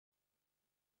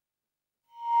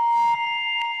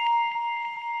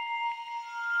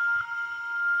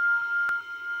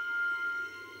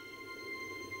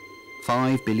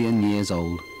5 billion years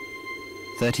old,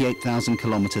 38,000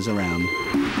 kilometers around,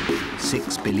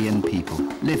 6 billion people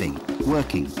living,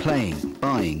 working, playing,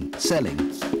 buying, selling.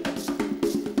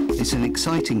 It's an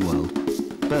exciting world,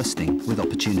 bursting with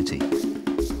opportunity.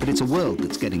 But it's a world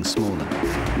that's getting smaller.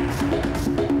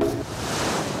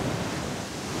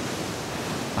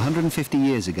 150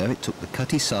 years ago, it took the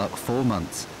Cutty Sark 4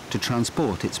 months to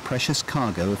transport its precious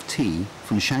cargo of tea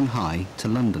from Shanghai to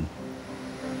London.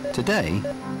 Today,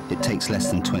 it takes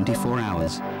less than 24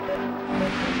 hours.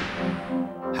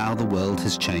 How the world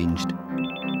has changed.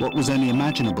 What was only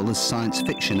imaginable as science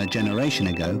fiction a generation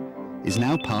ago is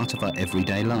now part of our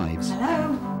everyday lives.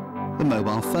 Hello. The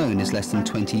mobile phone is less than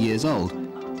 20 years old,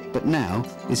 but now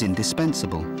is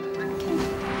indispensable.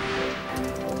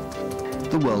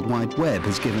 The World Wide Web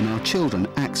has given our children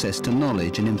access to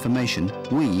knowledge and information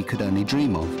we could only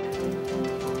dream of.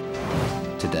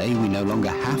 Today, we no longer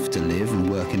have to live and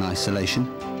work in isolation.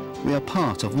 We are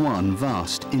part of one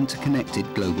vast,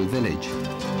 interconnected global village.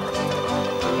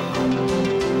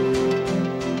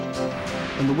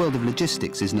 And the world of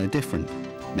logistics is no different.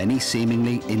 Many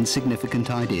seemingly insignificant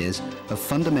ideas have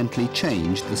fundamentally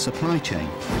changed the supply chain.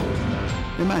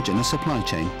 Imagine a supply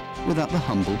chain without the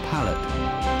humble pallet.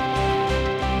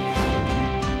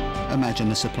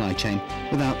 Imagine a supply chain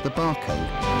without the barcode.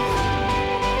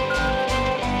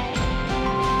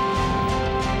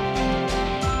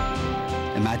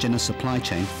 Imagine a supply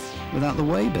chain without the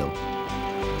waybill.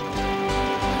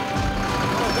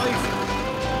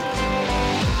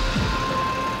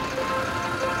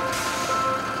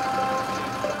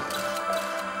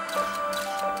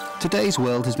 Today's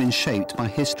world has been shaped by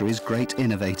history's great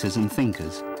innovators and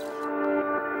thinkers.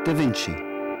 Da Vinci,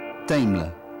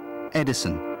 Daimler,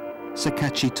 Edison,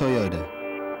 Sakichi Toyoda.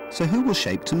 So who will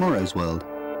shape tomorrow's world?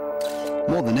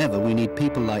 More than ever, we need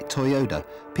people like Toyoda,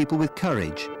 people with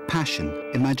courage, passion,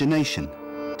 imagination,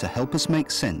 to help us make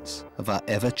sense of our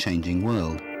ever-changing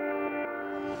world.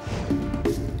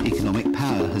 Economic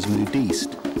power has moved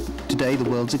east. Today, the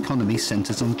world's economy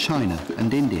centers on China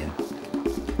and India.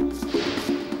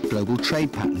 Global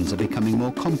trade patterns are becoming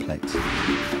more complex.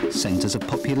 Centers of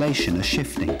population are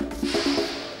shifting.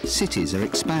 Cities are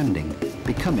expanding,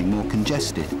 becoming more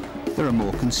congested. There are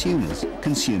more consumers,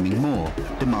 consuming more,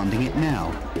 demanding it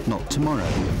now, not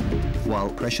tomorrow, while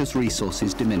precious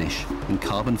resources diminish and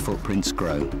carbon footprints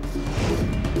grow.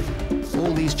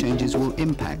 All these changes will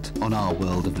impact on our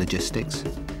world of logistics.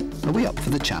 Are we up for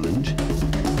the challenge?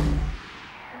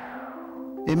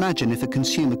 Imagine if a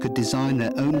consumer could design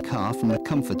their own car from the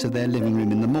comfort of their living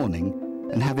room in the morning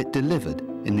and have it delivered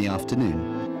in the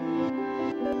afternoon.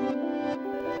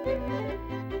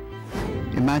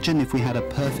 Imagine if we had a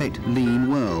perfect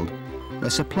lean world, where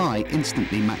supply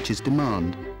instantly matches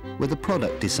demand, where the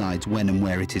product decides when and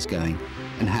where it is going,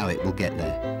 and how it will get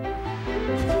there.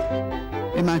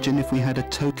 Imagine if we had a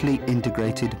totally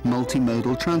integrated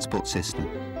multimodal transport system,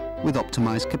 with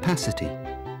optimized capacity,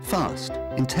 fast,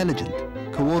 intelligent,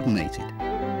 coordinated.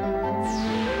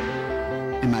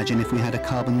 Imagine if we had a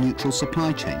carbon-neutral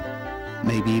supply chain,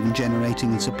 maybe even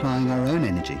generating and supplying our own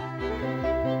energy.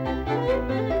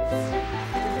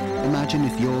 Imagine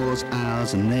if yours,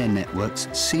 ours and their networks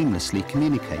seamlessly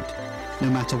communicate, no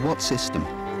matter what system,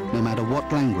 no matter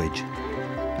what language.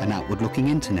 An outward-looking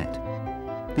internet,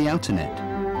 the outernet.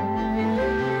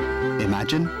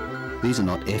 Imagine, these are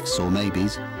not ifs or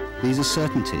maybes, these are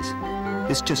certainties.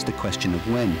 It's just a question of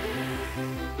when.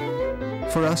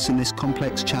 For us in this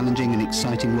complex, challenging and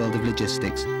exciting world of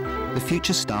logistics, the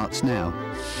future starts now.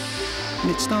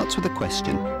 And it starts with a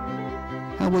question: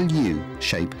 how will you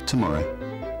shape tomorrow?